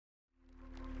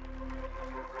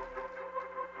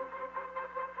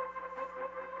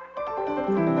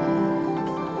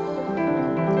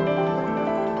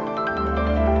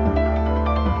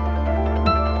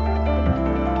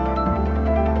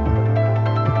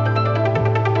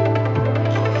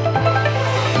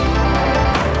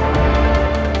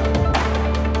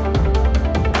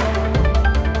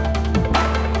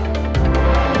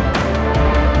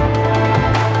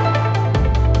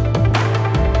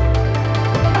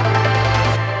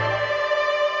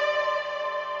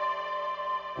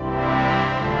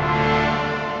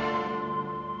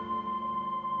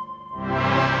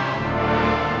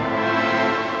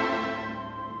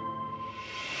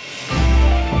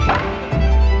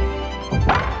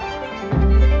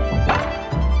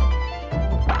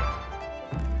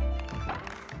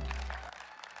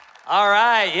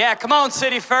right, yeah, come on,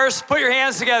 City First. Put your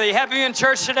hands together. You happy to be in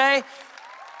church today?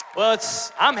 Well,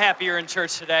 I'm happy you're in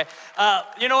church today.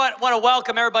 You know what? I want to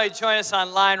welcome everybody to join us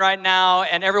online right now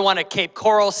and everyone at Cape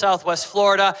Coral, Southwest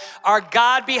Florida. Our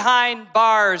God Behind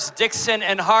Bars, Dixon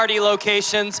and Hardy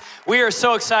locations. We are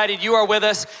so excited you are with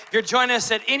us. If you're joining us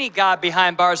at any God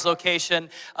Behind Bars location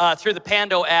through the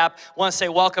Pando app, I want to say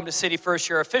welcome to City First.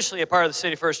 You're officially a part of the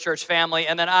City First Church family.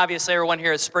 And then obviously everyone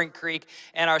here at Spring Creek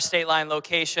and our State Line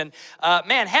location.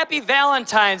 Man, happy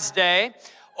Valentine's Day.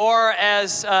 Or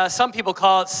as some people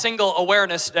call it, Single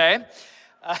Awareness Day,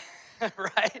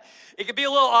 right? It can be a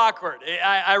little awkward.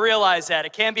 I realize that.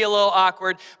 It can be a little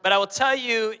awkward, but I will tell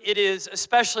you it is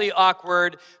especially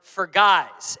awkward for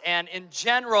guys. And in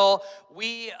general,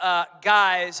 we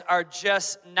guys are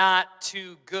just not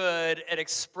too good at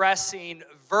expressing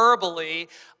verbally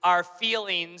our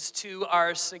feelings to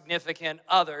our significant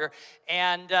other.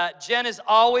 And Jen is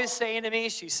always saying to me,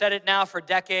 she said it now for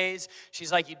decades,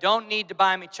 she's like, you don't need to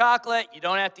buy me chocolate, you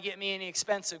don't have to get me any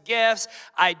expensive gifts,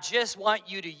 I just want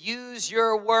you to use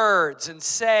your words and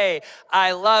say,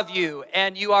 I love you,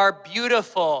 and you are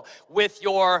beautiful with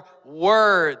your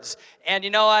words. And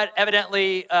you know what?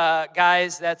 Evidently,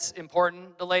 guys, that's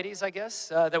important to ladies, I guess,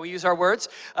 that we use our words.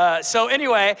 So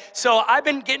anyway, so I've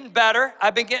been getting better.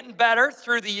 I've been getting better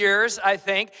through the years, I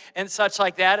think, and such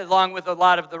like that, along with a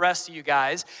lot of the rest of you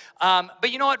guys.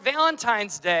 But you know what?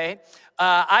 Valentine's Day,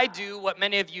 I do what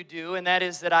many of you do, and that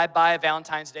is that I buy a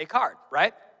Valentine's Day card,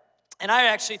 right? And I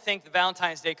actually think the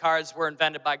Valentine's Day cards were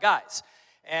invented by guys.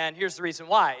 And here's the reason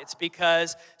why. It's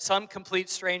because some complete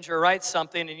stranger writes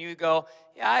something and you go,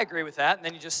 yeah, I agree with that. And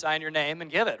then you just sign your name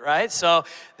and give it, right? So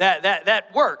that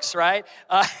works, right?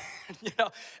 You know,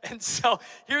 and so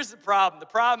here's the problem. The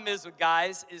problem is with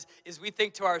guys is we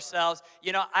think to ourselves,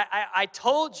 you know, I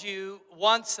told you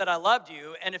once that I loved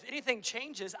you, and if anything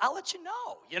changes, I'll let you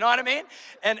know. You know what I mean?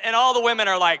 And all the women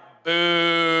are like,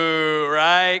 boo,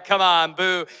 right? Come on,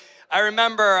 boo. I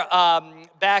remember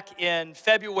back in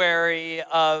February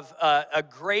of a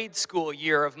grade school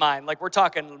year of mine, like we're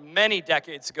talking many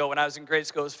decades ago when I was in grade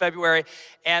school, it was February,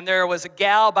 and there was a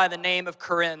gal by the name of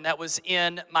Corinne that was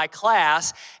in my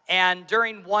class, and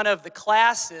during one of the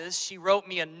classes, she wrote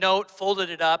me a note, folded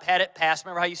it up, had it passed.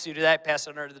 Remember how you used to do that? Pass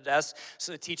it under the desk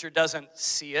so the teacher doesn't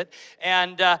see it.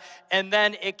 And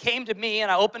then it came to me,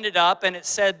 and I opened it up, and it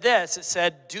said this. It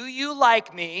said, do you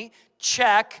like me?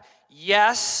 Check,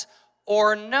 yes,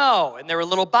 or no, and there were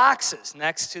little boxes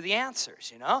next to the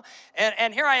answers, you know?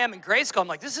 And here I am in grade school, I'm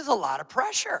like, this is a lot of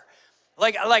pressure.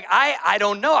 Like I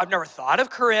don't know, I've never thought of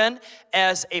Corinne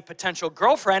as a potential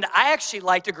girlfriend. I actually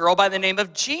liked a girl by the name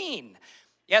of Jean.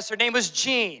 Yes, her name was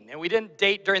Jean, and we didn't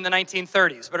date during the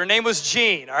 1930s, but her name was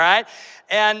Jean, all right?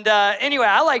 And anyway,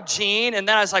 I liked Jean, and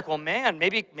then I was like, well, man,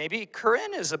 maybe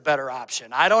Corinne is a better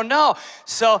option. I don't know.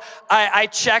 So I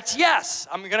checked yes.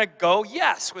 I'm going to go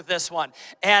yes with this one.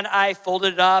 And I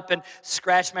folded it up and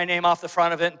scratched my name off the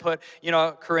front of it and put, you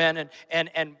know, Corinne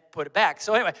and put it back.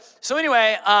 So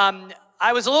anyway,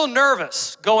 I was a little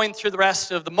nervous going through the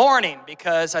rest of the morning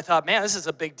because I thought, man, this is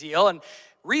a big deal. And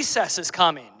recess is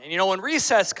coming. And you know, when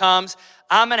recess comes,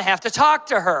 I'm going to have to talk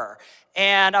to her.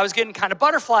 And I was getting kind of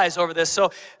butterflies over this.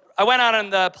 So I went out on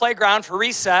the playground for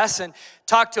recess and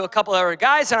talked to a couple of other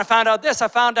guys, and I found out this. I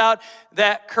found out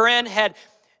that Corinne had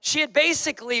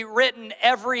basically written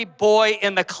every boy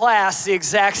in the class the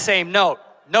exact same note.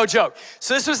 No joke.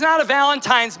 So this was not a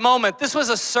Valentine's moment. This was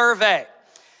a survey.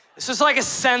 This was like a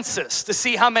census to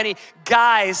see how many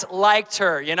guys liked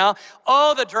her, you know?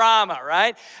 Oh, the drama,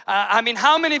 right? I mean,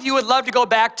 how many of you would love to go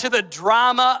back to the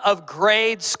drama of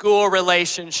grade school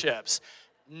relationships?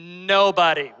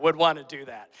 Nobody would want to do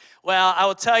that. Well, I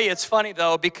will tell you, it's funny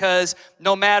though, because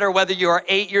no matter whether you are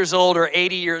 8 years old or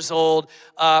 80 years old,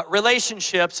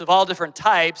 relationships of all different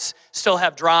types still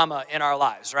have drama in our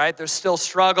lives, right? There's still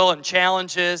struggle and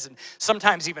challenges and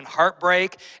sometimes even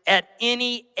heartbreak at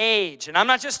any age. And I'm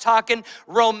not just talking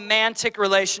romantic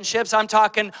relationships, I'm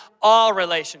talking all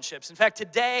relationships. In fact,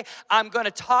 today I'm going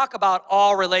to talk about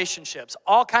all relationships,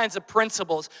 all kinds of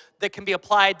principles that can be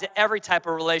applied to every type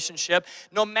of relationship,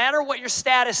 no matter what your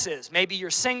status is. Maybe you're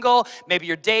single, maybe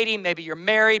you're dating, maybe you're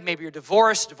married, maybe you're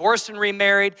divorced and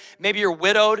remarried, maybe you're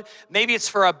widowed, maybe it's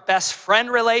for a best friend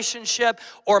relationship,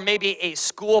 or maybe a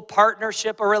school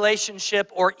partnership or relationship,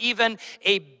 or even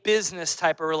a business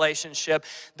type of relationship.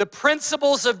 The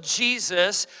principles of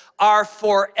Jesus are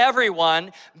for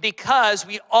everyone because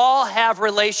we all have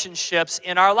relationships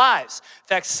in our lives. In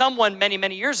fact, someone many,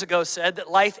 many years ago said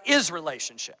that life is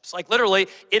relationships. Like literally,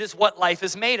 it is what life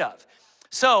is made of.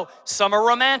 So some are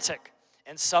romantic,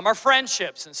 and some are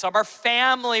friendships, and some are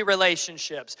family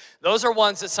relationships. Those are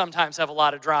ones that sometimes have a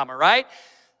lot of drama, right?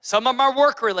 Some of them are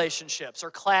work relationships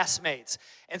or classmates.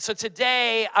 And so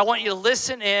today, I want you to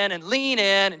listen in and lean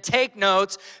in and take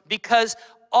notes, because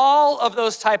all of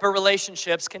those type of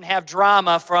relationships can have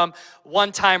drama from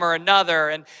one time or another.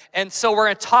 And so we're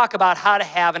going to talk about how to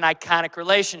have an iconic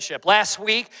relationship. Last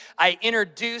week, I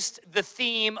introduced the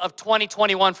theme of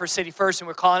 2021 for City First, and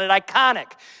we're calling it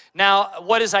Iconic. Now,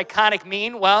 what does iconic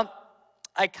mean? Well,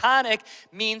 iconic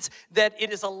means that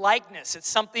it is a likeness. It's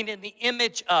something in the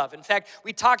image of. In fact,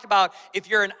 we talked about if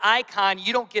you're an icon,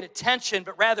 you don't get attention,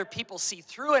 but rather people see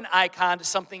through an icon to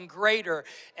something greater.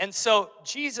 And so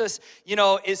Jesus,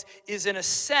 is in a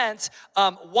sense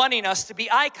wanting us to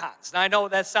be icons. Now, I know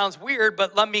that sounds weird,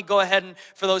 but let me go ahead and,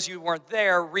 for those of you who weren't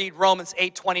there, read Romans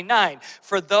 8:29.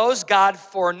 For those God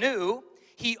foreknew,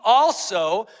 he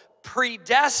also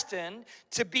predestined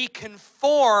to be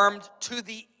conformed to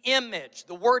the image.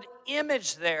 The word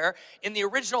image there, in the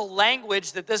original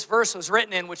language that this verse was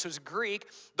written in, which was Greek,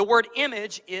 the word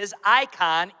image is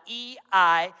icon,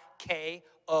 E-I-K-O-N.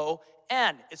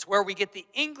 It's where we get the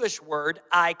English word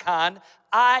icon,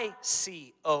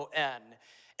 I-C-O-N.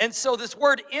 And so this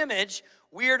word image,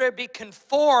 we are to be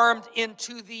conformed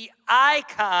into the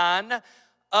icon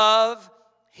of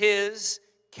his,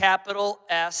 capital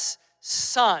S,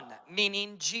 Son,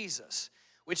 meaning Jesus,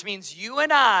 which means you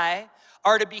and I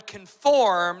are to be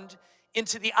conformed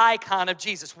into the icon of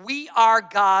Jesus. We are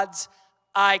God's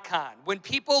icon. When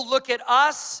people look at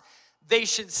us, they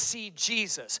should see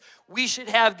Jesus. We should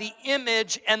have the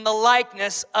image and the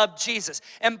likeness of Jesus.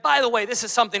 And by the way, this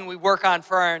is something we work on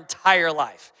for our entire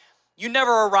life. You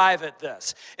never arrive at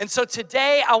this. And so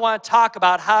today I want to talk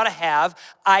about how to have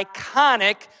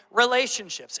iconic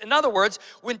relationships. In other words,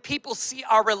 when people see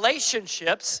our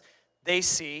relationships, they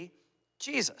see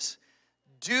Jesus.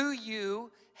 Do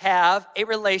you have a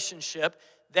relationship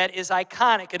that is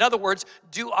iconic? In other words,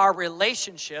 do our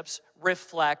relationships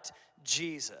reflect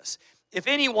Jesus? If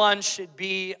anyone should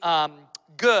be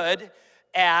good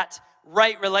at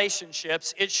right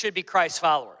relationships, it should be Christ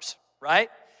followers,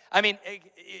 right? I mean,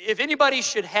 if anybody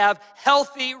should have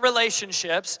healthy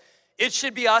relationships, it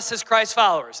should be us as Christ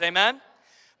followers, amen?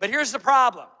 But here's the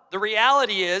problem. The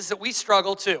reality is that we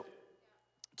struggle too,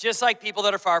 just like people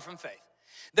that are far from faith.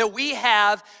 That we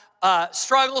have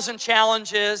struggles and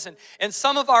challenges, and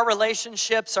some of our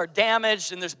relationships are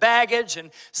damaged, and there's baggage,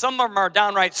 and some of them are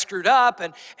downright screwed up.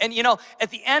 And at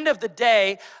the end of the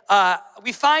day,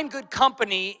 we find good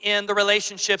company in the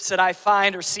relationships that I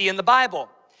find or see in the Bible.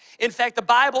 In fact, the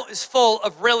Bible is full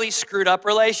of really screwed up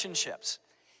relationships.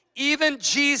 Even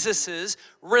Jesus's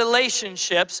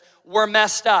relationships were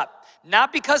messed up.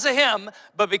 Not because of him,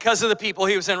 but because of the people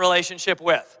he was in relationship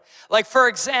with. Like, for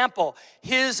example,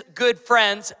 his good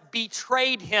friends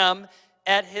betrayed him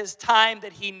at his time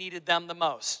that he needed them the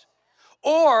most.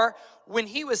 Or when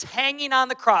he was hanging on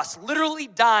the cross, literally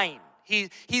dying,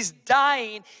 he's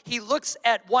dying, he looks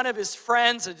at one of his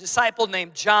friends, a disciple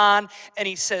named John, and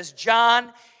he says,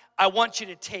 John, I want you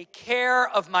to take care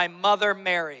of my mother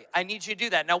Mary. I need you to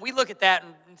do that. Now, we look at that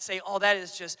and say, oh,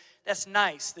 that's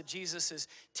nice that Jesus is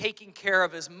taking care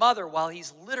of his mother while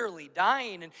he's literally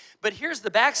dying. But here's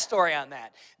the backstory on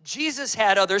that. Jesus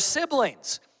had other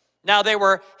siblings. Now, they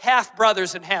were half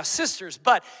brothers and half sisters,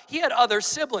 but he had other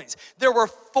siblings. There were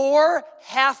 4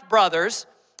 half brothers,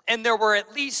 and there were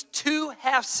at least 2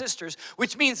 half sisters,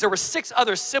 which means there were 6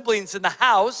 other siblings in the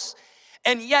house,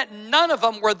 and yet none of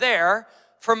them were there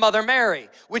for Mother Mary,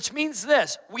 which means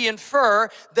this: we infer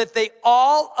that they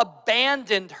all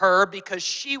abandoned her because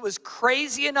she was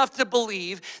crazy enough to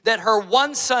believe that her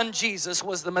one son, Jesus,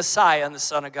 was the Messiah and the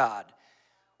Son of God,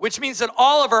 which means that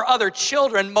all of her other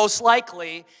children most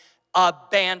likely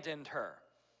abandoned her.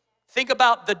 Think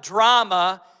about the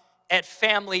drama at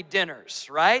family dinners,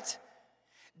 right?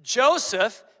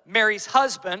 Joseph, Mary's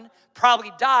husband,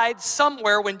 probably died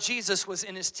somewhere when Jesus was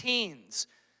in his teens.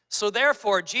 So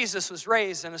therefore, Jesus was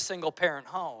raised in a single-parent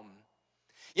home.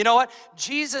 You know what?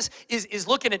 Jesus is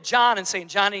looking at John and saying,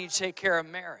 John, I need you to take care of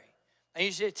Mary. I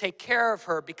need you to take care of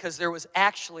her because there was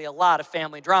actually a lot of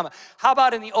family drama. How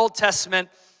about in the Old Testament,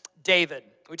 David?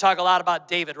 We talk a lot about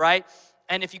David, right?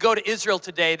 And if you go to Israel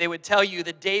today, they would tell you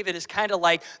that David is kind of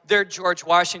like their George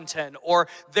Washington or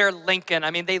their Lincoln.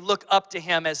 I mean, they look up to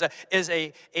him as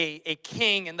a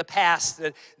king in the past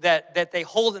that they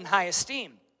hold in high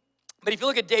esteem. But if you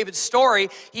look at David's story,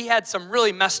 he had some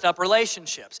really messed up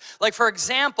relationships. Like, for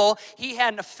example, he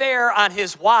had an affair on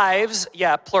his wives.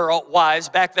 Yeah, plural, wives.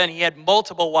 Back then, he had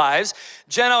multiple wives.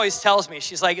 Jen always tells me,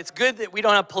 she's like, it's good that we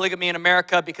don't have polygamy in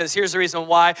America because here's the reason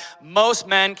why. Most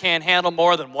men can't handle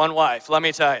more than one wife, let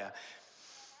me tell you.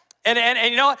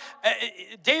 And you know what?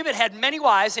 David had many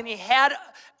wives, and he had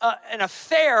an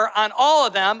affair on all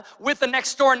of them with the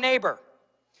next door neighbor.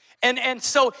 And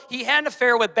so he had an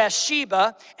affair with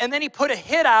Bathsheba, and then he put a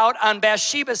hit out on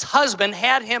Bathsheba's husband,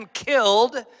 had him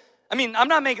killed. I mean, I'm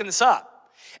not making this up.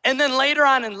 And then later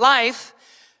on in life,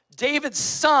 David's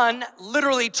son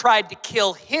literally tried to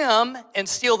kill him and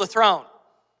steal the throne.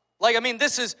 Like, I mean,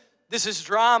 this is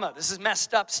drama. This is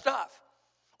messed up stuff.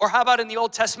 Or how about in the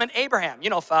Old Testament, Abraham? You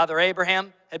know, Father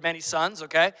Abraham had many sons,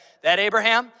 okay? That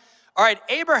Abraham. All right,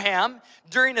 Abraham,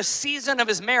 during a season of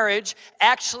his marriage,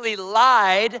 actually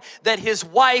lied that his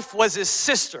wife was his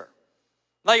sister.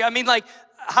 Like, I mean, like,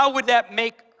 how would that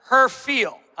make her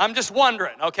feel? I'm just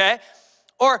wondering, okay?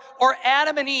 Or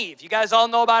Adam and Eve. You guys all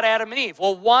know about Adam and Eve.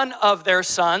 Well, one of their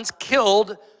sons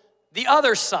killed the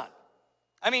other son.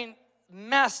 I mean,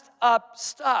 messed up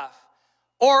stuff.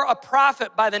 Or a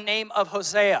prophet by the name of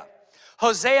Hosea.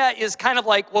 Hosea is kind of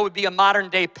like what would be a modern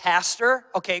day pastor.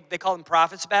 Okay, they called them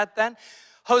prophets back then.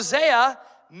 Hosea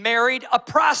married a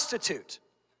prostitute.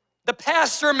 The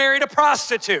pastor married a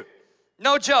prostitute.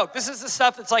 No joke. This is the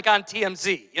stuff that's like on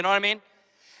TMZ. You know what I mean?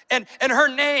 And her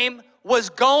name was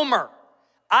Gomer.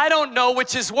 I don't know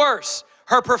which is worse,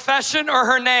 her profession or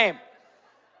her name.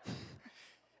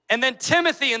 And then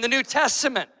Timothy in the New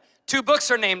Testament. 2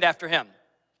 books are named after him.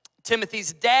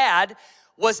 Timothy's dad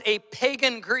was a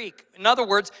pagan Greek. In other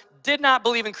words, did not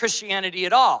believe in Christianity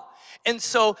at all. And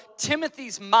so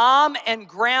Timothy's mom and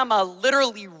grandma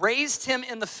literally raised him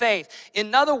in the faith.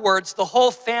 In other words, the whole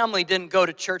family didn't go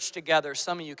to church together.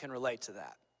 Some of you can relate to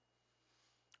that.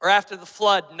 Or after the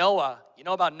flood, Noah. You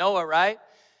know about Noah, right?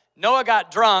 Noah got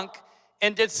drunk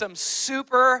and did some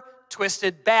super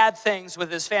twisted, bad things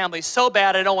with his family. So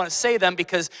bad, I don't want to say them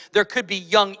because there could be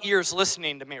young ears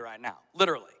listening to me right now.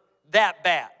 Literally. That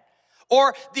bad.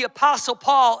 Or the Apostle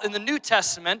Paul in the New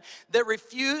Testament that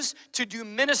refused to do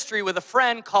ministry with a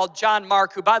friend called John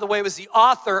Mark, who, by the way, was the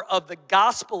author of the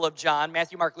Gospel of John,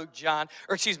 Matthew, Mark, Luke, John,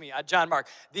 or excuse me, John Mark,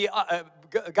 the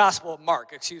Gospel of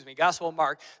Mark, Gospel of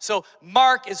Mark. So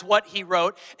Mark is what he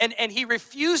wrote, and he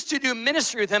refused to do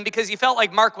ministry with him because he felt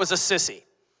like Mark was a sissy,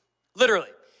 literally.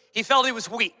 He felt he was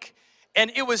weak. And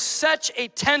it was such a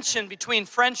tension between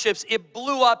friendships, it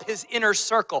blew up his inner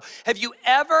circle. Have you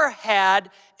ever had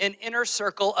an inner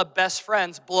circle of best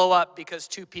friends blow up because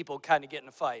 2 people kind of get in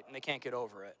a fight and they can't get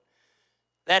over it?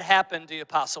 That happened to the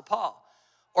Apostle Paul.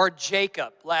 Or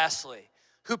Jacob, lastly,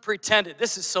 who pretended,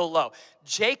 this is so low,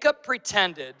 Jacob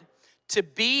pretended to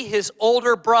be his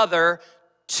older brother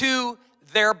to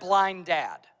their blind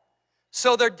dad.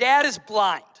 So their dad is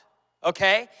blind,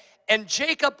 okay? And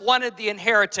Jacob wanted the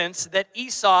inheritance that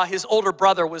Esau, his older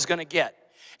brother, was going to get.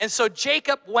 And so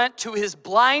Jacob went to his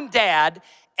blind dad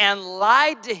and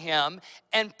lied to him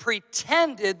and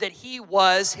pretended that he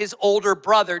was his older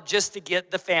brother just to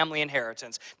get the family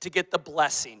inheritance, to get the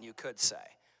blessing, you could say.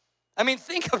 I mean,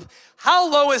 think of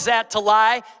how low is that to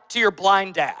lie to your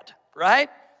blind dad, right?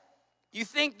 You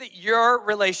think that your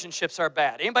relationships are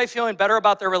bad. Anybody feeling better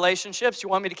about their relationships? You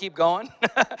want me to keep going?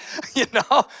 You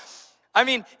know? I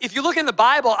mean, if you look in the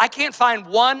Bible, I can't find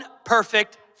one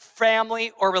perfect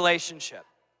family or relationship.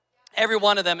 Every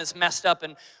one of them is messed up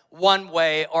in one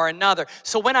way or another.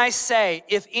 So when I say,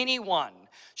 if anyone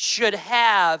should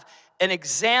have an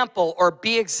example or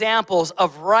be examples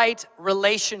of right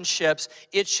relationships,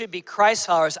 it should be Christ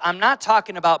followers. I'm not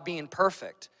talking about being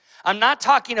perfect. I'm not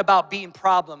talking about being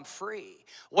problem-free.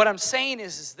 What I'm saying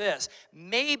is this,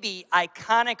 maybe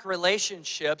iconic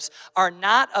relationships are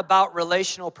not about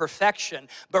relational perfection,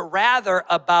 but rather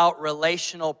about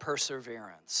relational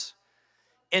perseverance.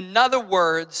 In other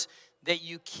words, that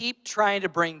you keep trying to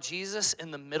bring Jesus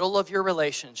in the middle of your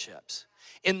relationships,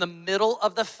 in the middle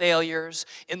of the failures,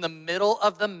 in the middle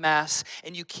of the mess,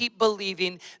 and you keep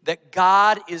believing that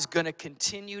God is going to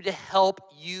continue to help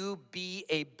you be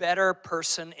a better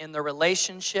person in the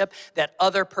relationship, that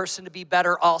other person to be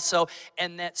better also,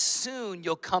 and that soon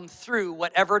you'll come through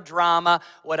whatever drama,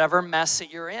 whatever mess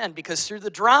that you're in. Because through the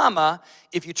drama,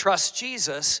 if you trust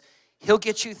Jesus, He'll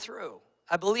get you through.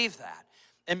 I believe that.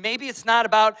 And maybe it's not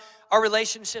about our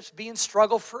relationships being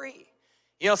struggle-free.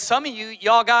 You know, some of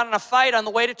y'all got in a fight on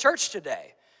the way to church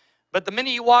today. But the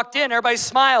minute you walked in, everybody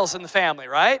smiles in the family,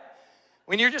 right?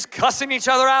 When you're just cussing each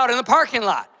other out in the parking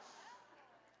lot.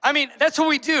 I mean, that's what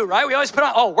we do, right? We always put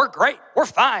on, oh, we're great, we're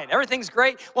fine, everything's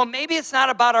great. Well, maybe it's not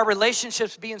about our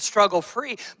relationships being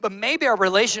struggle-free, but maybe our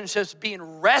relationships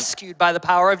being rescued by the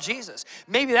power of Jesus.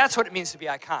 Maybe that's what it means to be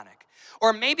iconic.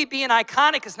 Or maybe being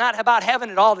iconic is not about having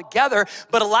it all together,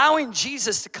 but allowing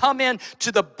Jesus to come in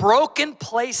to the broken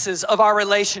places of our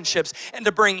relationships and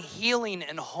to bring healing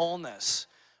and wholeness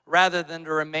rather than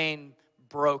to remain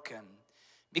broken.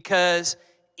 Because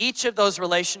each of those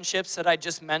relationships that I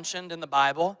just mentioned in the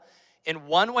Bible, in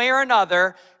one way or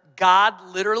another, God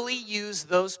literally used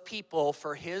those people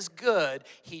for his good.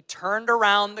 He turned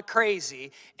around the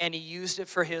crazy and he used it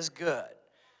for his good.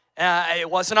 It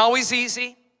wasn't always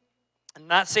easy. I'm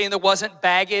not saying there wasn't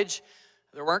baggage,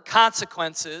 there weren't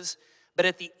consequences, but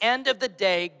at the end of the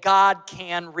day, God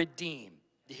can redeem.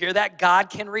 You hear that? God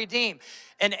can redeem.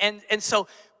 And so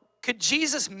could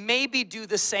Jesus maybe do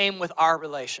the same with our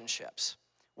relationships?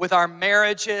 With our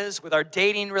marriages, with our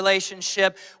dating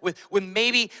relationship, with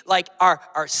maybe like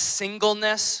our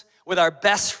singleness, with our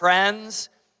best friends,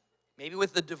 maybe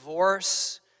with the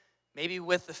divorce, maybe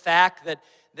with the fact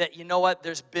that you know what,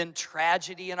 there's been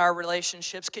tragedy in our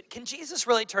relationships. Can Jesus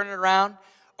really turn it around?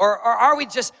 Or are we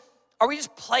just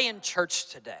playing church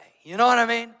today? You know what I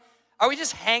mean? Are we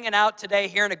just hanging out today,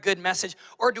 hearing a good message?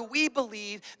 Or do we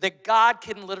believe that God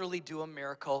can literally do a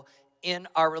miracle in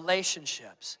our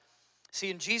relationships? See,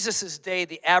 in Jesus' day,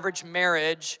 the average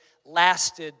marriage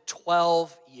lasted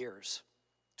 12 years.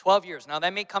 12 years. Now,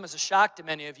 that may come as a shock to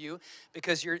many of you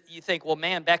because you think, well,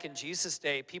 man, back in Jesus'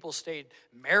 day, people stayed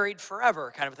married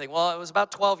forever kind of thing. Well, it was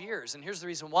about 12 years, and here's the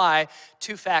reason why.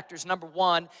 Two factors. Number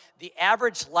one, the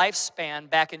average lifespan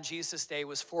back in Jesus' day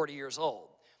was 40 years old.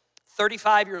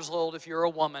 35 years old if you're a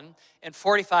woman, and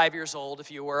 45 years old if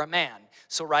you were a man.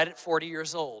 So right at 40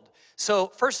 years old. So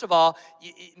first of all,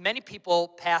 many people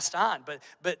passed on,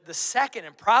 but the second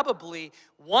and probably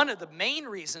one of the main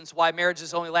reasons why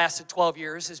marriages only lasted 12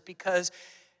 years is because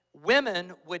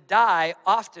women would die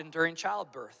often during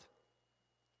childbirth.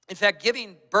 In fact,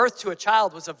 giving birth to a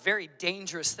child was a very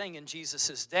dangerous thing in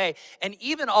Jesus' day, and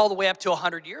even all the way up to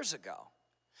 100 years ago.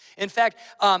 In fact,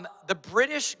 the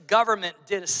British government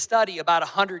did a study about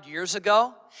 100 years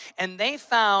ago, and they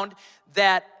found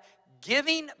that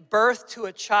giving birth to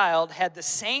a child had the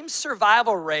same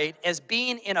survival rate as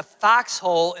being in a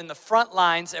foxhole in the front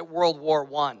lines at World War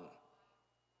I.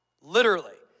 Literally.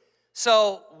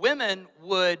 So women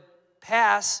would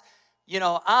pass,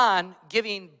 on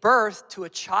giving birth to a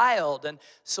child, and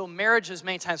so marriages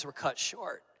many times were cut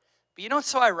short. But you know what's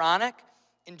so ironic?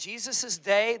 In Jesus'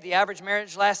 day, the average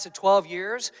marriage lasted 12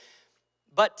 years,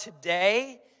 but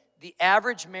today, the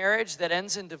average marriage that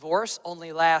ends in divorce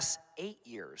only lasts 8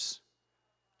 years.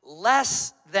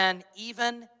 Less than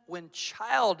even when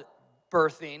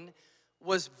childbirthing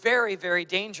was very, very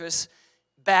dangerous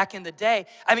back in the day.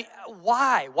 I mean,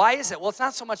 why? Why is it? Well, it's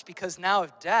not so much because now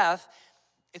of death,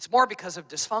 it's more because of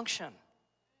dysfunction.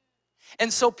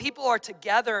 And so people are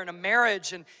together in a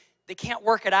marriage and they can't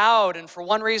work it out, and for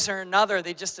one reason or another,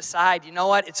 they just decide, you know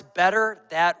what, it's better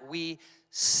that we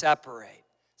separate.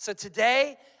 So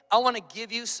today, I want to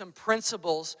give you some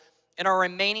principles in our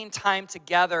remaining time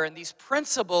together, and these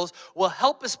principles will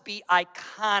help us be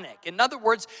iconic. In other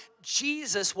words,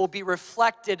 Jesus will be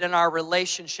reflected in our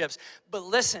relationships. But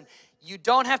listen, you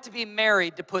don't have to be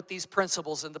married to put these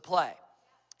principles into play.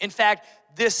 In fact,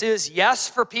 this is, yes,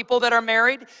 for people that are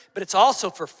married, but it's also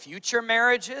for future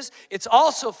marriages. It's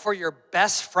also for your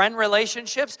best friend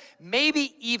relationships,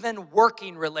 maybe even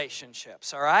working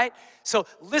relationships, all right? So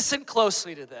listen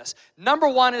closely to this. Number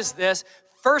one is this.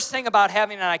 First thing about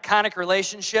having an iconic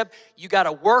relationship, you got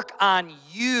to work on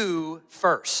you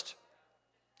first.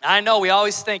 I know we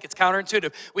always think it's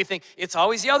counterintuitive. We think it's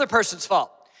always the other person's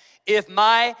fault. If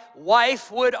my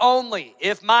wife would only,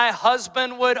 if my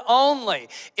husband would only,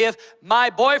 if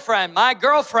my boyfriend, my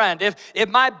girlfriend, if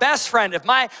my best friend, if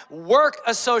my work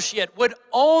associate would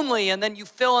only, and then you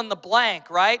fill in the blank,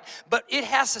 right? But it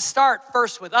has to start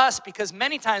first with us because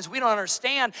many times we don't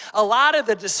understand a lot of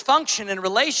the dysfunction in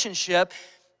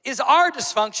is our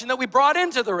dysfunction that we brought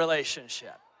into the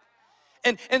relationship.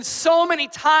 And so many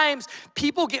times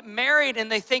people get married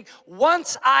and they think,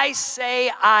 once I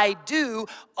say I do,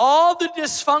 all the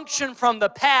dysfunction from the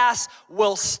past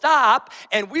will stop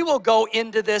and we will go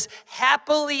into this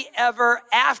happily ever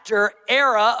after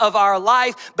era of our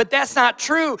life. But that's not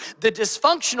true. The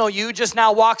dysfunctional you just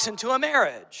now walks into a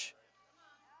marriage.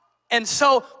 And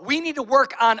so we need to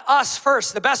work on us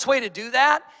first. The best way to do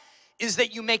that is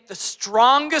that you make the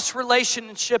strongest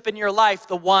relationship in your life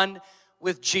the one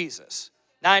with Jesus.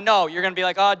 Now, I know you're going to be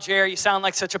like, oh, Jerry, you sound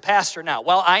like such a pastor now.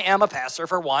 Well, I am a pastor,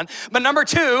 for one. But number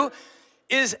two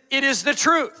is it is the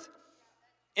truth.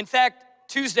 In fact,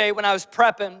 Tuesday when I was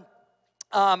prepping,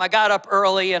 I got up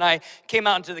early and I came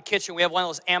out into the kitchen. We have one of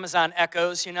those Amazon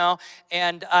Echoes,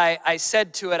 and I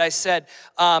said to it, I said,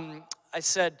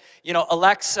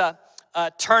 Alexa,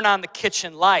 turn on the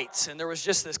kitchen lights, and there was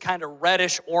just this kind of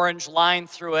reddish orange line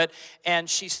through it, and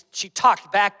she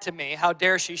talked back to me. How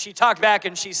dare she? She talked back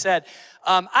and she said,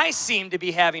 I seem to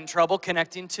be having trouble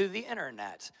connecting to the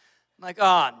internet. I'm like,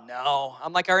 oh no.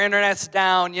 I'm like, our internet's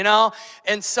down, you know?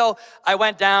 And so I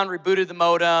went down, rebooted the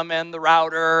modem and the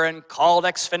router and called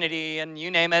Xfinity and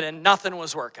you name it, and nothing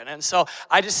was working. And so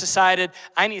I just decided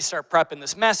I need to start prepping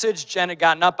this message. Jen had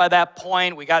gotten up by that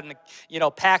point. We got in the,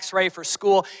 packs ready for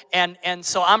school. And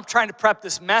so I'm trying to prep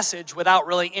this message without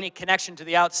really any connection to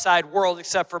the outside world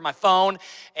except for my phone.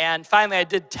 And finally I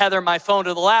did tether my phone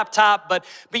to the laptop, but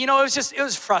it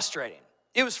was frustrating.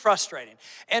 It was frustrating.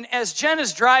 And as Jen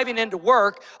is driving into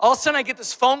work, all of a sudden I get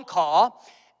this phone call,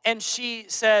 and she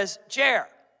says, Jer,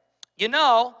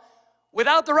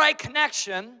 without the right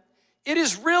connection, it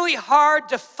is really hard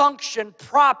to function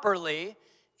properly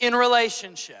in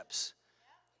relationships.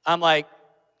 I'm like,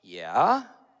 yeah?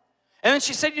 And then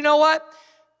she said, you know what?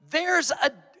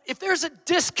 If there's a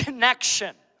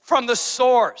disconnection from the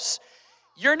source,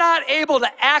 you're not able to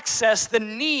access the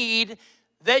need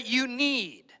that you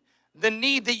need. The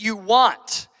need that you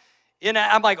want.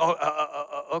 I'm like,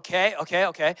 okay.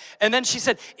 And then she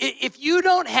said, if you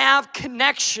don't have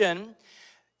connection,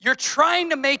 you're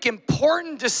trying to make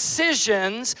important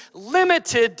decisions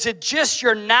limited to just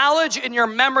your knowledge and your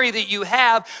memory that you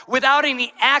have without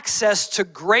any access to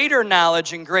greater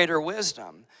knowledge and greater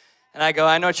wisdom. And I go,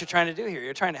 I know what you're trying to do here.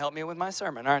 You're trying to help me with my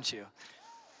sermon, aren't you?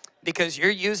 Because you're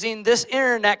using this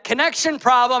internet connection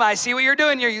problem. I see what you're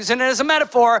doing. You're using it as a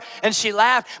metaphor. And she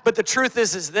laughed. But the truth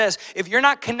is this. If you're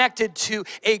not connected to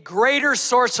a greater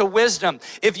source of wisdom,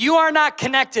 if you are not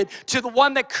connected to the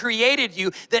one that created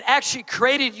you, that actually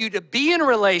created you to be in a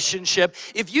relationship,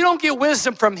 if you don't get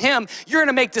wisdom from him, you're going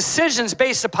to make decisions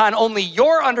based upon only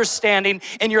your understanding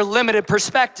and your limited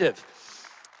perspective.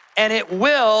 And it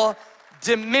will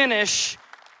diminish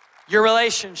your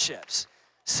relationships.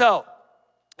 So,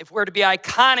 if we're to be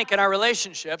iconic in our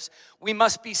relationships, we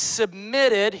must be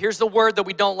submitted. Here's the word that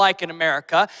we don't like in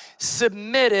America.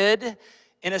 Submitted,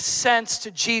 in a sense,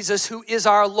 to Jesus, who is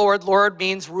our Lord. Lord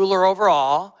means ruler over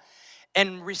all.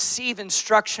 And receive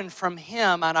instruction from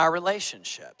him on our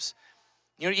relationships.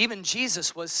 Even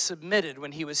Jesus was submitted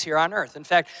when he was here on earth. In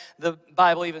fact, the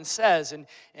Bible even says,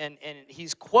 and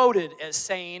he's quoted as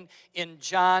saying in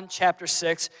John chapter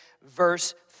 6,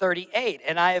 verse 38,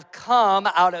 and I have come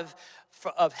out of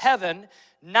heaven,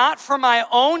 not for my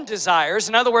own desires.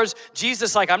 In other words,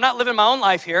 Jesus, I'm not living my own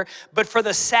life here, but for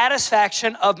the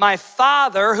satisfaction of my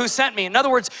Father who sent me. In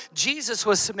other words, Jesus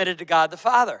was submitted to God the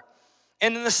Father.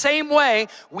 And in the same way,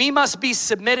 we must be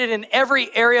submitted in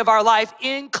every area of our life,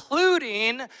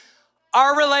 including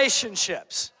our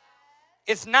relationships.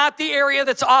 It's not the area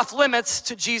that's off limits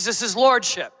to Jesus'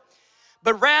 lordship.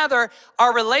 But rather,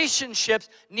 our relationships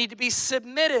need to be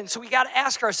submitted. So we got to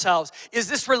ask ourselves, is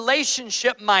this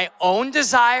relationship my own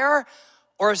desire,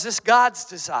 or is this God's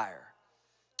desire?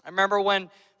 I remember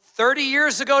when 30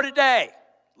 years ago today,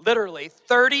 literally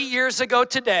 30 years ago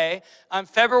today, on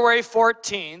February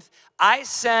 14th, I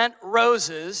sent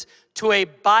roses to a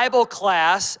Bible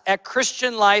class at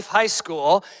Christian Life High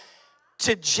School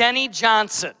to Jenny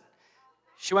Johnson.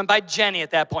 She went by Jenny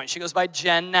at that point. She goes by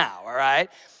Jen now, all right?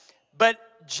 But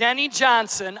Jenny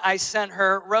Johnson, I sent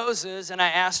her roses and I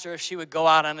asked her if she would go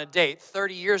out on a date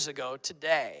 30 years ago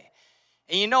today.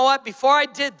 And you know what? Before I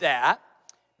did that,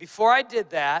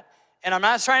 and I'm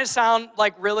not trying to sound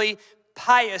like really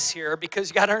pious here, because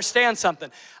you got to understand something.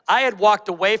 I had walked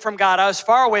away from God. I was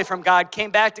far away from God,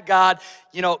 came back to God,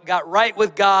 got right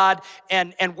with God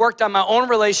and worked on my own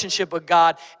relationship with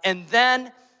God. And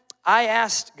then I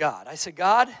asked God, I said,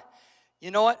 God, you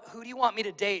know what? Who do you want me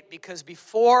to date? Because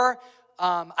before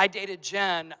I dated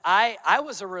Jen, I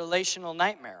was a relational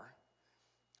nightmare.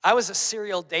 I was a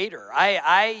serial dater.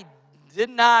 I did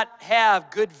not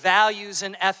have good values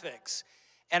and ethics.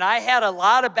 And I had a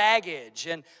lot of baggage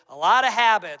and a lot of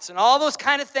habits and all those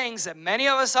kind of things that many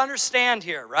of us understand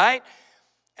here, right?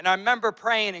 And I remember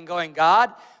praying and going,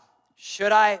 God,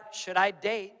 should I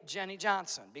date Jenny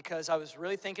Johnson? Because I was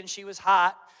really thinking she was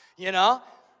hot,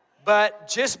 But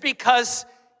just because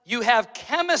you have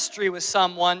chemistry with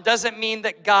someone doesn't mean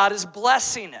that God is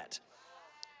blessing it.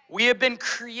 We have been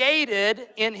created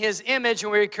in his image,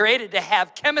 and we were created to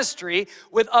have chemistry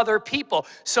with other people.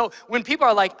 So when people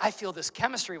are like, I feel this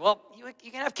chemistry, well,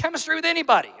 you can have chemistry with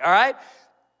anybody, all right?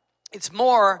 It's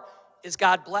more, is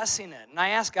God blessing it? And I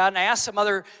asked God, and I asked some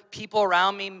other people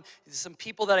around me, some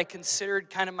people that I considered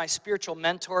kind of my spiritual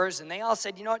mentors, and they all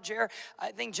said, you know what, Jer,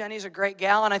 I think Jenny's a great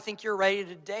gal, and I think you're ready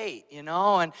to date,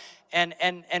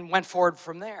 and went forward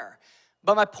from there.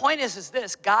 But my point is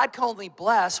this: God can only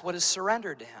bless what is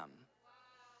surrendered to him.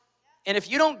 And if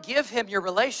you don't give him your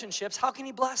relationships, how can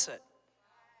he bless it?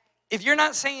 If you're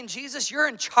not saying, Jesus, you're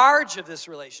in charge of this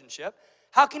relationship,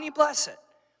 how can he bless it?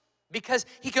 Because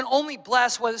he can only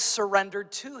bless what is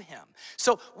surrendered to him.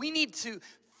 So we need to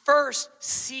first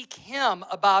seek him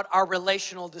about our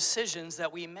relational decisions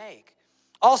that we make.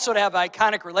 Also, to have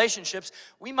iconic relationships,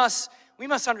 we must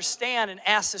understand and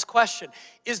ask this question.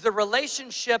 Is the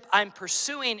relationship I'm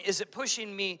pursuing, is it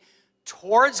pushing me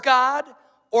towards God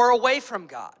or away from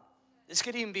God? This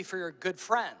could even be for your good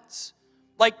friends.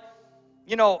 Like,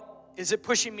 is it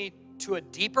pushing me to a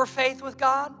deeper faith with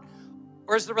God?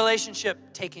 Or is the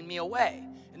relationship taking me away?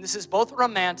 And this is both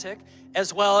romantic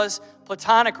as well as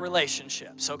platonic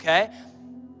relationships, okay?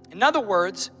 In other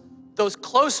words, those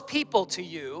close people to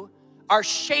you are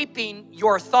shaping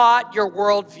your thought, your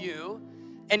worldview,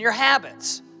 and your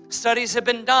habits. Studies have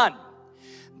been done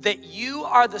that you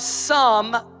are the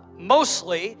sum,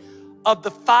 mostly, of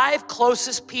the 5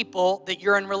 closest people that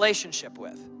you're in relationship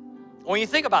with. When you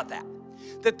think about that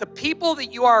the people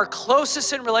that you are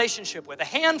closest in relationship with, a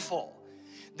handful,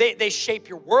 they shape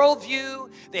your worldview,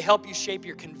 they help you shape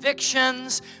your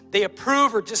convictions, they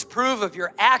approve or disapprove of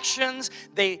your actions,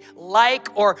 they like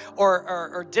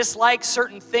or dislike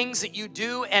certain things that you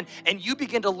do, and you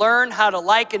begin to learn how to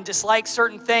like and dislike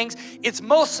certain things. It's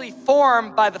mostly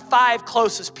formed by the 5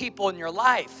 closest people in your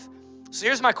life. So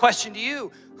here's my question to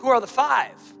you. Who are the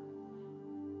 5?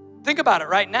 Think about it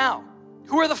right now.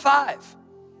 Who are the 5?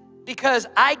 Because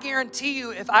I guarantee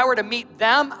you, if I were to meet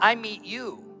them, I meet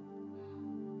you.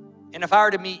 And if I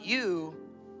were to meet you,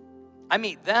 I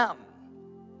meet them.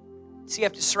 So you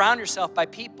have to surround yourself by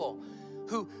people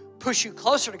who push you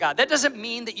closer to God. That doesn't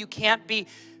mean that you can't be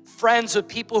friends with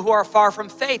people who are far from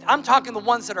faith. I'm talking the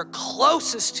ones that are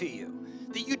closest to you,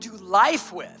 that you do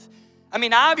life with. I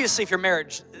mean, obviously, if you're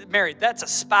married, that's a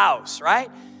spouse, right?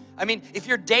 I mean, if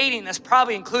you're dating, that's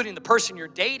probably including the person you're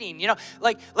dating.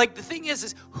 Like the thing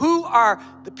is who are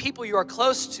the people you are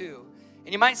close to?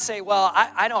 And you might say, well,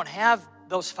 I don't have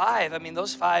those 5. I mean,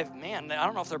 those 5, man, I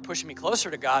don't know if they're pushing me closer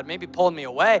to God, maybe pulling me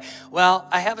away. Well,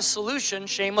 I have a solution,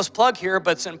 shameless plug here,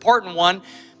 but it's an important one.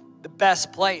 The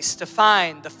best place to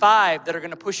find the 5 that are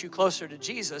going to push you closer to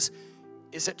Jesus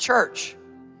is at church.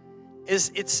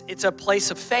 It's a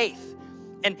place of faith.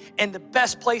 And the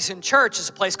best place in church is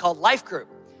a place called Life Group.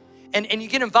 And you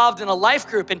get involved in a life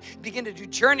group and begin to do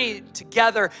journey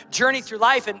through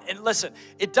life. And listen,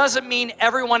 it doesn't mean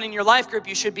everyone in your life group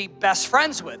you should be best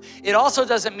friends with. It also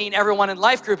doesn't mean everyone in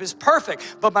life group is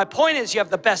perfect. But my point is you have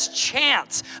the best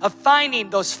chance of finding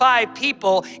those 5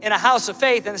 people in a house of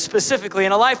faith and specifically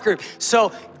in a life group.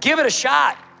 So give it a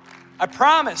shot. I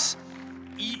promise.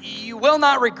 You will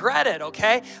not regret it,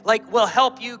 okay? Like, we'll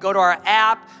help you. Go to our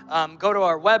app, go to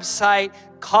our website,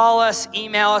 call us,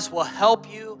 email us. We'll help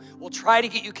you. We'll try to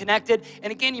get you connected.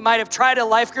 And again, you might have tried a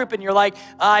life group and you're like,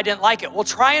 I didn't like it. Well,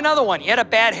 try another one. You had a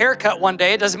bad haircut one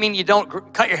day. It doesn't mean you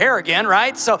don't cut your hair again,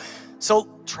 right? So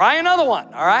try another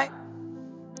one, all right?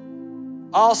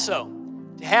 Also,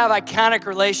 to have iconic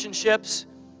relationships,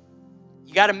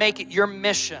 you got to make it your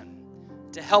mission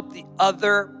to help the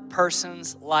other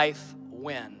person's life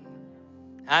win.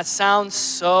 That sounds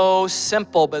so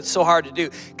simple, but it's so hard to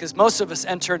do because most of us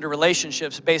enter into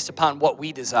relationships based upon what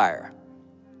we desire.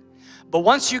 But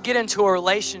once you get into a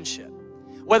relationship,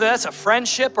 whether that's a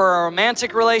friendship or a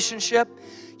romantic relationship,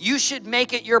 you should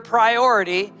make it your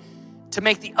priority to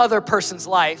make the other person's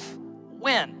life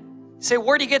win. You say,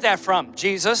 where do you get that from?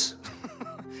 Jesus.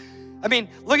 I mean,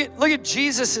 look at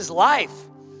Jesus's life.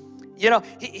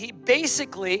 He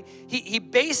basically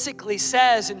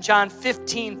says in John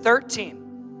 15:13,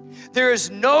 there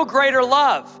is no greater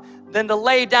love than to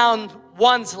lay down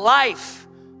one's life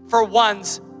for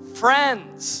one's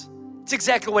friends. It's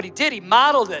exactly what he did. He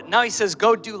modeled it. Now he says,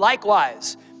 go do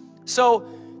likewise. So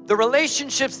the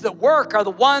relationships that work are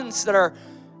the ones that are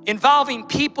involving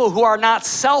people who are not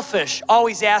selfish,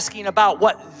 always asking about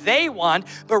what they want,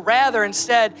 but rather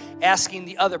instead asking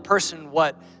the other person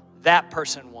what that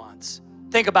person wants.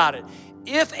 Think about it.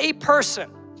 If a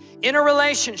person in a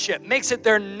relationship makes it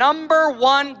their number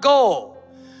one goal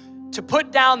to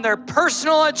put down their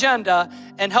personal agenda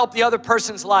and help the other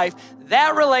person's life,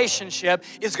 that relationship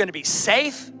is going to be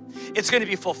safe, it's going to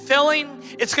be fulfilling,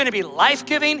 it's going to be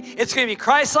life-giving, it's going to be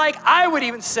Christ-like. I would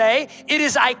even say it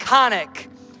is iconic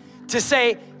to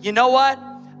say, you know what?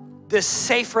 This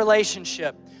safe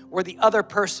relationship where the other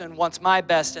person wants my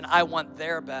best and I want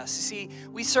their best. You see,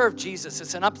 we serve Jesus.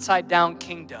 It's an upside-down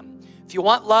kingdom. If you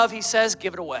want love, he says,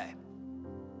 give it away.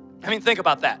 I mean, think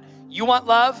about that. You want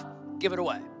love? Give it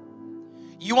away.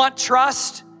 You want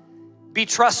trust? Be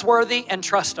trustworthy and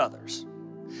trust others.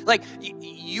 Like,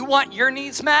 you want your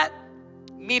needs met?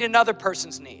 meet another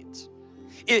person's needs.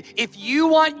 If you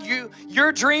want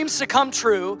your dreams to come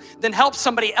true, then help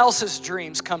somebody else's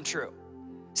dreams come true.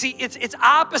 See, it's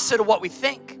opposite of what we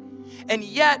think. And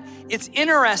yet, it's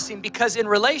interesting because in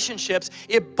relationships,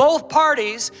 if both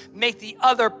parties make the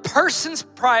other person's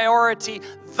priority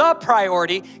the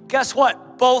priority, guess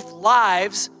what? Both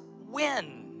lives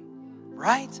win,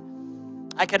 right?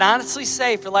 I can honestly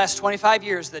say for the last 25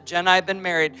 years that Jen and I have been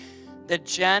married, that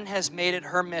Jen has made it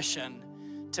her mission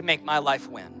to make my life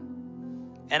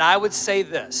win. And I would say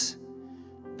this,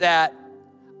 that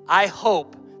I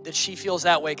hope that she feels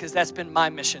that way because that's been my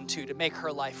mission too, to make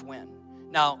her life win.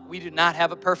 Now, we do not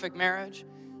have a perfect marriage.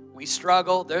 We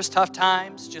struggle. There's tough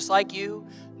times, just like you.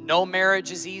 No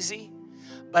marriage is easy.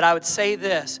 But I would say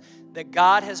this, that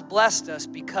God has blessed us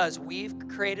because we've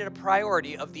created a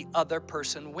priority of the other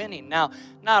person winning. Now,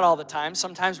 not all the time.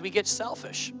 Sometimes we get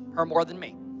selfish, her more than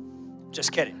me.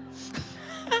 Just kidding.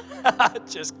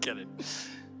 Just kidding.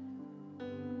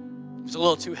 It was a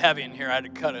little too heavy in here. I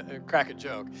had to crack a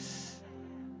joke.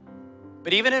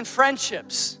 But even in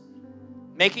friendships,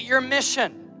 make it your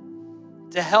mission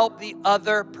to help the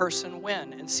other person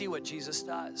win and see what Jesus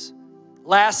does.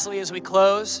 Lastly, as we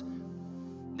close,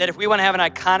 that if we want to have an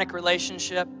iconic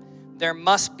relationship, there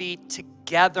must be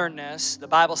togetherness. The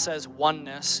Bible says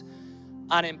oneness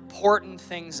on important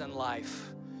things in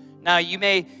life. Now, you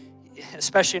may,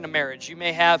 especially in a marriage, you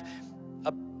may have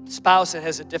a spouse that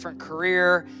has a different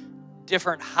career,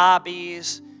 different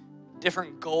hobbies,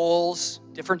 different goals,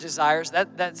 different desires.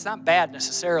 That's not bad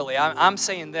necessarily. I'm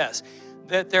saying this,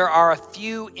 that there are a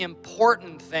few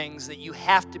important things that you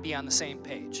have to be on the same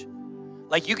page.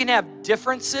 Like you can have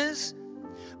differences,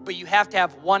 but you have to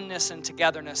have oneness and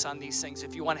togetherness on these things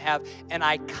if you want to have an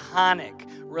iconic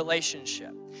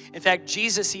relationship. In fact,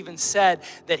 Jesus even said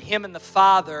that him and the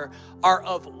Father are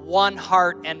of one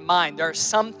heart and mind. There are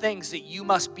some things that you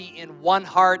must be in one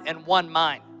heart and one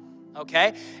mind,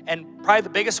 okay? And probably the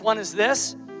biggest one is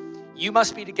this: you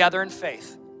must be together in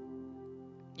faith.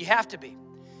 You have to be.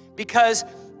 Because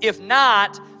if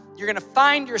not, you're going to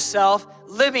find yourself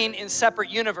living in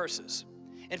separate universes.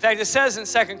 In fact, it says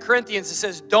in 2 Corinthians, it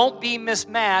says, don't be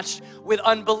mismatched with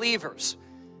unbelievers.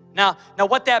 Now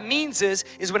what that means is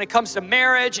when it comes to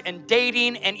marriage and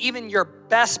dating and even your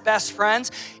best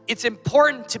friends, it's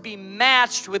important to be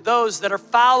matched with those that are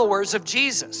followers of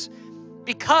Jesus,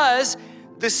 because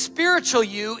the spiritual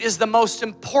you is the most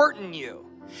important you.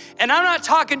 And I'm not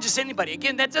talking just anybody.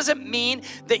 Again, that doesn't mean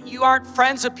that you aren't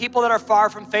friends with people that are far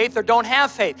from faith or don't have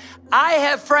faith. I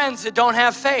have friends that don't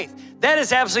have faith. That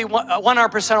is absolutely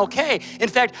 100% okay. In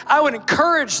fact, I would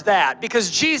encourage that,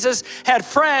 because Jesus had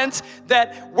friends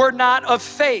that were not of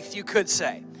faith, you could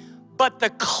say. But the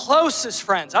closest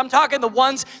friends, I'm talking the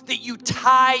ones that you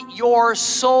tie your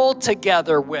soul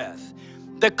together with.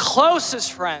 The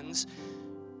closest friends,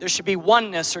 there should be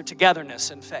oneness or togetherness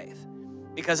in faith.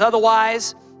 Because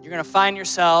otherwise, you're going to find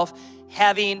yourself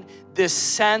having this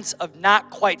sense of not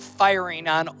quite firing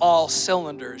on all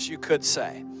cylinders, you could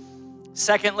say.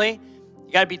 Secondly,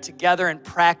 you got to be together and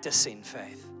practicing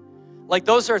faith. Like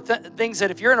those are things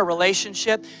that if you're in a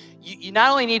relationship, you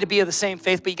not only need to be of the same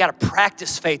faith, but you got to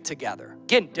practice faith together.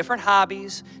 Again, different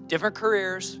hobbies, different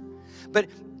careers. But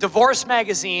Divorce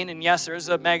Magazine, and yes, there's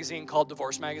a magazine called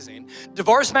Divorce Magazine.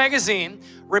 Divorce Magazine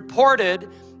reported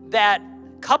that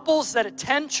couples that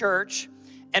attend church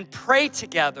and pray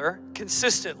together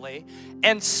consistently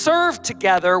and serve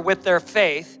together with their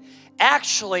faith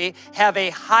actually have a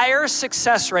higher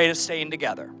success rate of staying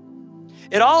together.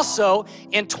 It also,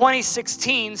 in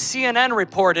 2016, CNN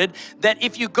reported that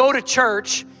if you go to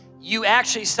church,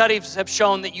 studies have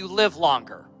shown that you live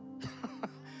longer.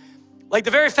 Like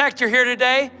the very fact you're here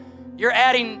today, you're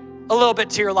adding a little bit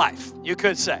to your life, you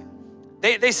could say.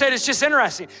 They said it's just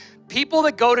interesting. People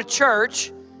that go to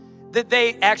church, that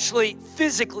they actually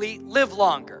physically live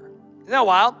longer. Isn't that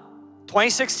wild?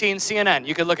 2016 CNN,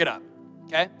 you can look it up,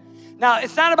 okay? Now,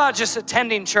 it's not about just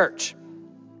attending church.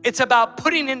 It's about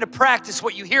putting into practice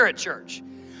what you hear at church,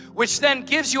 which then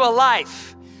gives you a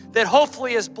life that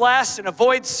hopefully is blessed and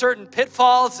avoids certain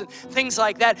pitfalls and things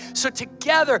like that. So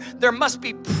together, there must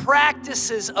be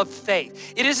practices of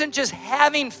faith. It isn't just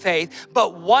having faith,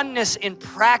 but oneness in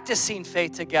practicing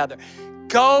faith together.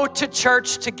 Go to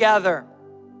church together.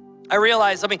 I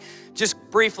realize, let me just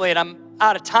briefly, and I'm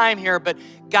out of time here, but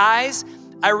guys,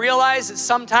 I realize that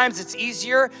sometimes it's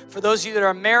easier for those of you that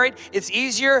are married, it's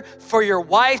easier for your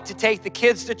wife to take the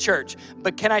kids to church.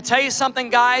 But can I tell you something,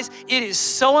 guys? It is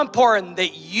so important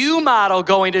that you model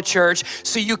going to church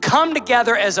so you come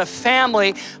together as a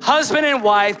family, husband and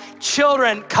wife,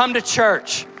 children, come to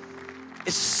church.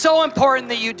 It's so important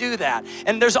that you do that.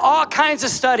 And there's all kinds of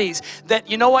studies that,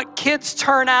 you know what, kids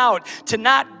turn out to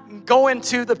not go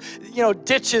into the,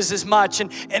 ditches as much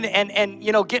and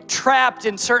get trapped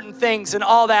in certain things and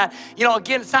all that.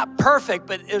 Again, it's not perfect,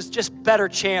 but it's just better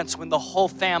chance when the whole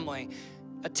family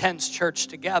attends church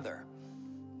together.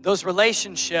 Those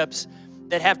relationships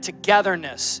that have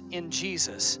togetherness in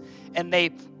Jesus and they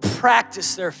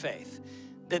practice their faith,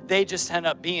 that they just end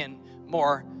up being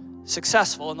more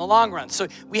successful in the long run. So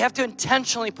we have to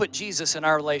intentionally put Jesus in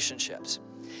our relationships.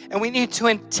 And we need to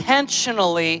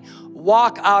intentionally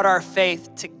walk out our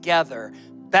faith together.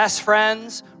 Best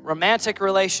friends, romantic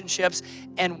relationships.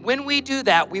 And when we do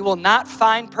that, we will not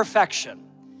find perfection,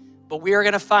 but we are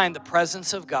going to find the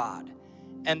presence of God.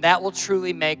 And that will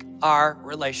truly make our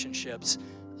relationships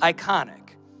iconic.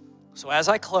 So as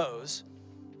I close,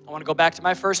 I want to go back to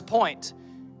my first point.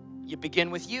 You begin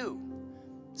with you.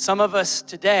 Some of us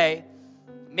today,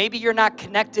 maybe you're not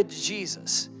connected to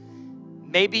Jesus.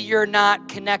 Maybe you're not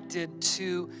connected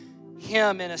to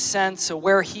Him in a sense of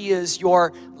where He is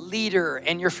your leader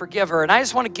and your forgiver. And I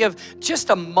just want to give just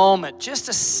a moment, just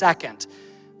a second,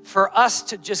 for us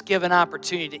to just give an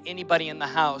opportunity to anybody in the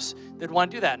house that want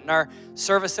to do that. In our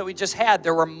service that we just had,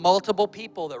 there were multiple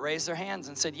people that raised their hands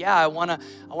and said, yeah, I want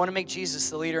to make Jesus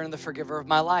the leader and the forgiver of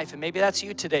my life. And maybe that's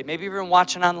you today. Maybe you've been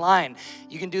watching online.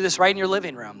 You can do this right in your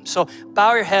living room. So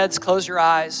bow your heads, close your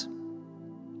eyes.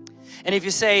 And if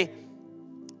you say,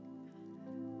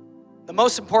 the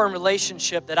most important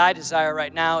relationship that I desire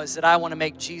right now is that I want to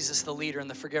make Jesus the leader and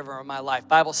the forgiver of my life.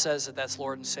 Bible says that that's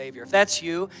Lord and Savior. If that's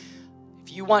you,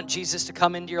 if you want Jesus to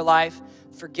come into your life,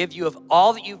 forgive you of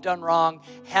all that you've done wrong,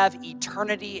 have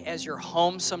eternity as your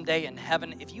home someday in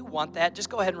heaven, if you want that, just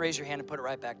go ahead and raise your hand and put it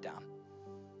right back down.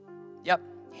 Yep,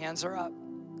 hands are up.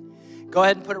 Go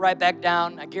ahead and put it right back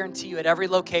down. I guarantee you at every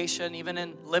location, even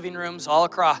in living rooms all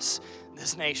across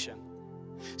this nation.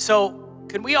 So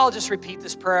can we all just repeat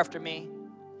this prayer after me?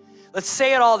 Let's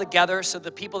say it all together so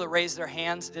the people that raised their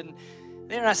hands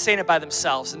they're not saying it by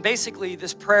themselves. And basically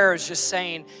this prayer is just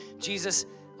saying, Jesus,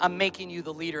 I'm making you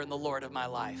the leader and the Lord of my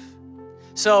life.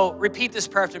 So repeat this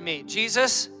prayer after me.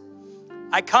 Jesus,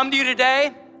 I come to you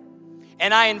today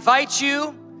and I invite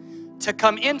you to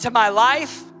come into my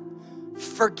life.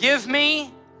 Forgive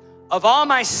me of all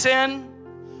my sin.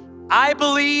 I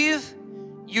believe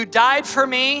you died for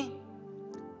me.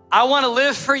 I want to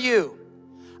live for you.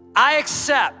 I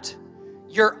accept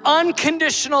your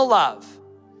unconditional love.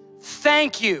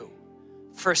 Thank you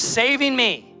for saving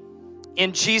me.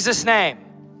 In Jesus' name,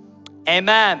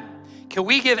 amen. Can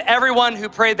we give everyone who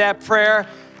prayed that prayer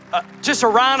just a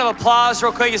round of applause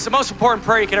real quick? It's the most important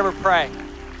prayer you could ever pray.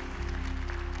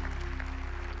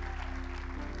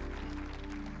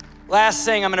 Last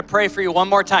thing, I'm going to pray for you one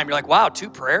more time. You're like, wow, 2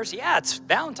 prayers? Yeah, it's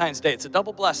Valentine's Day. It's a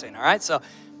double blessing, all right? So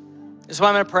this is what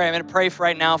I'm going to pray. I'm going to pray for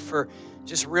right now for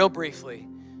just real briefly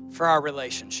for our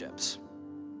relationships.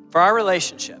 For our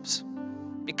relationships.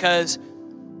 Because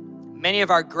many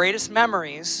of our greatest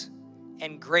memories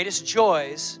and greatest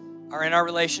joys are in our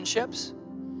relationships.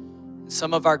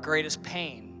 Some of our greatest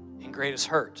pain and greatest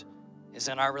hurt is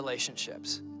in our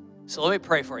relationships. So let me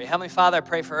pray for you. Heavenly Father, I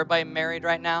pray for everybody married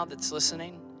right now that's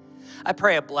listening. I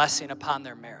pray a blessing upon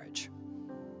their marriage.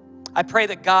 I pray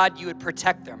that God, you would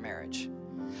protect their marriage.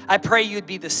 I pray you'd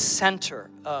be the center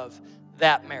of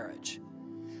that marriage.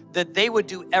 That they would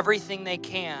do everything they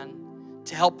can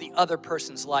to help the other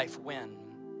person's life win.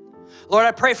 Lord,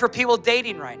 I pray for people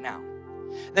dating right now.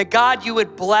 That God, you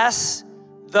would bless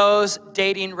those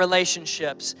dating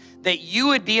relationships. That you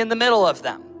would be in the middle of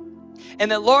them.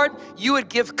 And that, Lord, you would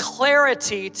give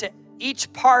clarity to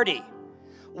each party.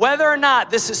 Whether or not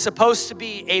this is supposed to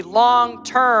be a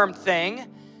long-term thing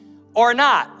or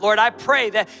not. Lord, I pray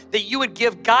that you would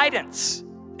give guidance.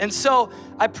 And so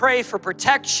I pray for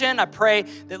protection. I pray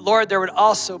that, Lord, there would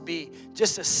also be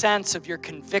just a sense of your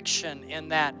conviction in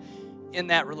that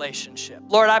relationship.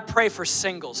 Lord, I pray for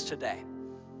singles today.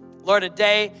 Lord, a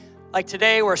day like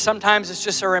today where sometimes it's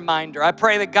just a reminder. I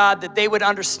pray that, God, that they would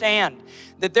understand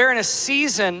that they're in a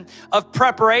season of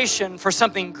preparation for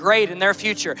something great in their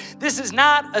future. This is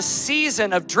not a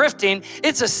season of drifting.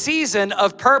 It's a season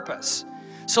of purpose.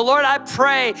 So, Lord, I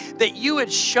pray that you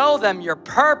would show them your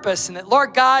purpose and that,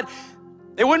 Lord God,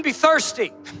 they wouldn't be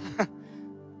thirsty.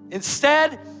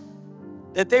 Instead,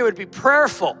 that they would be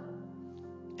prayerful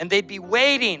and they'd be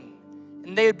waiting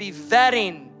and they would be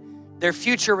vetting their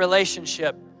future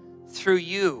relationship through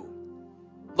you.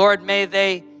 Lord, may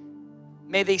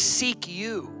they seek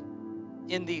you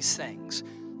in these things.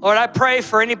 Lord, I pray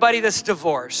for anybody that's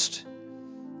divorced.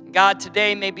 God,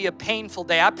 today may be a painful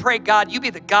day. I pray, God, you be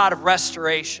the God of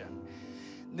restoration.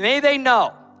 May they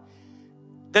know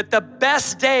that the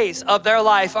best days of their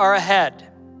life are ahead,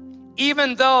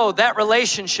 even though that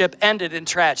relationship ended in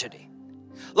tragedy.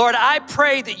 Lord, I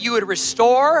pray that you would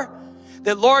restore,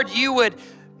 that Lord, you would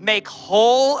make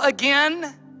whole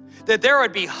again, that there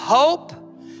would be hope,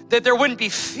 that there wouldn't be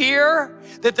fear,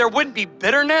 that there wouldn't be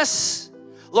bitterness.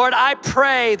 Lord, I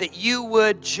pray that you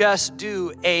would just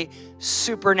do a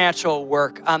supernatural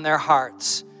work on their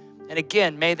hearts. And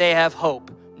again, may they have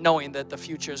hope, knowing that the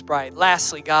future is bright.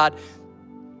 Lastly, God,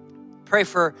 pray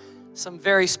for some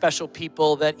very special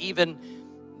people that even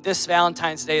this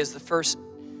Valentine's Day is the first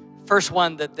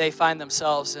one that they find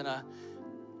themselves in a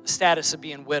status of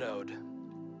being widowed.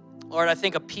 Lord, I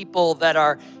think of people that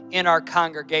are in our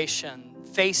congregation,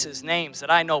 faces, names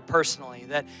that I know personally,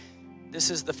 that this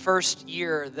is the first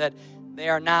year that they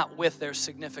are not with their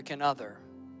significant other,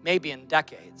 maybe in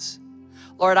decades.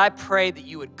 Lord, I pray that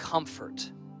you would comfort.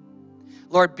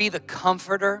 Lord, be the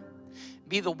comforter.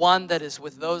 Be the one that is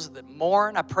with those that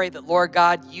mourn. I pray that, Lord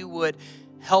God, you would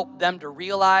help them to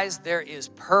realize there is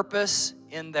purpose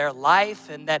in their life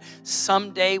and that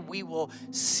someday we will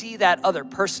see that other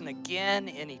person again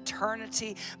in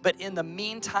eternity. But in the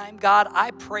meantime, God,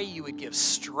 I pray you would give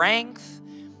strength,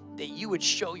 that you would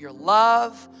show your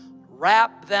love,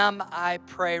 wrap them, I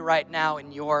pray right now,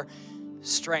 in your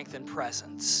strength and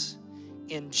presence.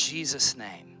 In Jesus'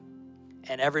 name.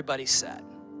 And everybody said,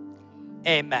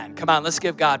 amen. Come on, let's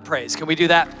give God praise. Can we do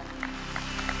that?